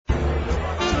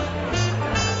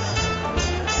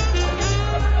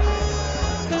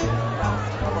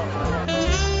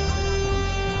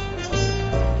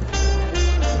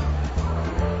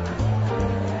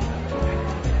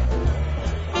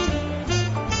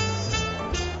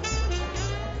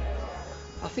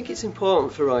think it's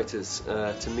important for writers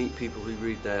to meet people who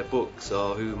read their books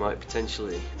or who might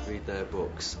potentially read their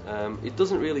books. It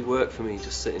doesn't really work for me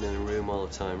just sitting in a room all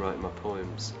the time writing my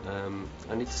poems.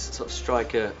 I need to sort of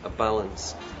strike a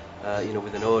balance,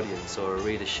 with an audience or a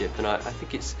readership, and I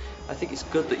think it's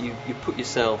good that you put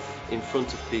yourself in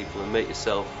front of people and make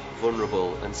yourself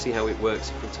vulnerable and see how it works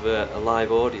in front of a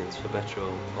live audience, for better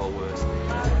or worse.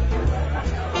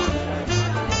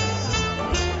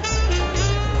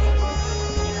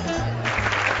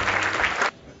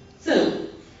 So,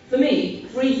 for me,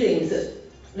 3 things that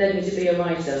led me to be a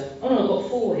writer. Oh no, I've got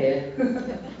 4 here.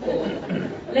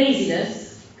 4.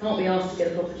 Laziness, can't be asked to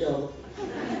get a proper job.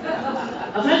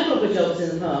 I've had proper jobs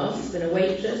in the past, been a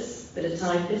waitress, been a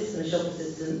typist and a shop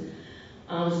assistant.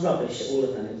 I was rubbish at all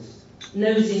of those.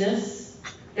 Nosiness,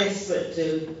 desperate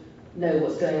to know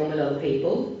what's going on with other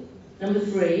people. Number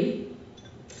 3,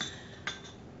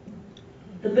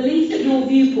 the belief that your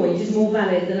viewpoint is more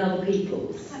valid than other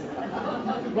people's.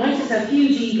 Writers have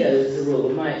huge egos as a rule,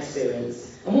 in my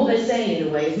experience, and what they're saying in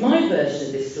a way is my version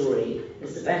of this story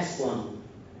is the best one.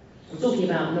 I'm talking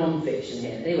about non-fiction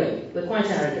here. Anyway, we're quite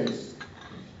arrogant.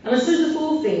 And I suppose the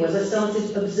 4th thing was I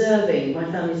started observing my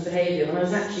family's behaviour when I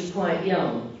was actually quite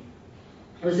young.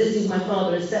 I was listening to my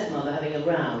father and stepmother having a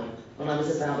row when I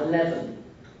was about 11.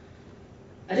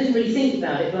 I didn't really think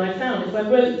about it, but I found if I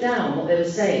wrote down what they were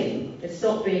saying, it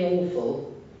stopped being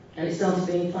awful and it started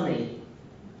being funny.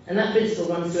 And that principle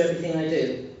runs through everything I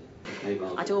do.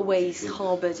 I'd always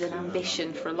harboured an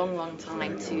ambition for a long, long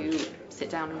time to sit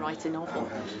down and write a novel.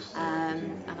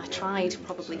 And I tried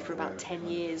probably for about 10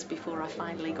 years before I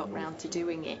finally got round to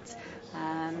doing it.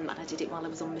 And I did it while I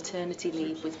was on maternity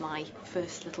leave with my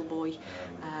first little boy,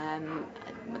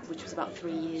 which was about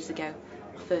 3 years ago.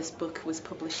 My first book was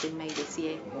published in May this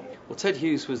year. Well, Ted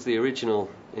Hughes was the original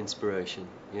inspiration.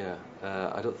 Yeah,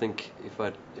 I don't think if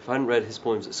I hadn't read his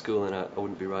poems at school, then I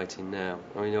wouldn't be writing now.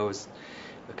 I mean, I was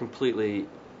a completely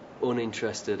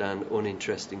uninterested and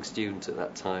uninteresting student at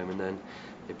that time, and then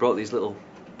they brought these little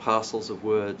parcels of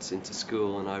words into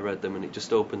school, and I read them, and it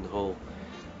just opened the whole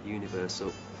universe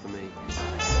up for me.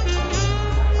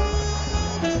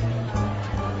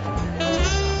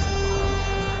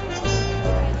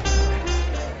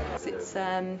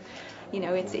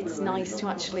 It's nice to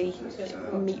actually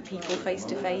meet people face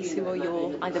to face who are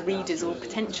your either readers or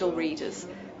potential readers.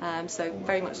 So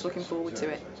very much looking forward to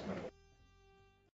it.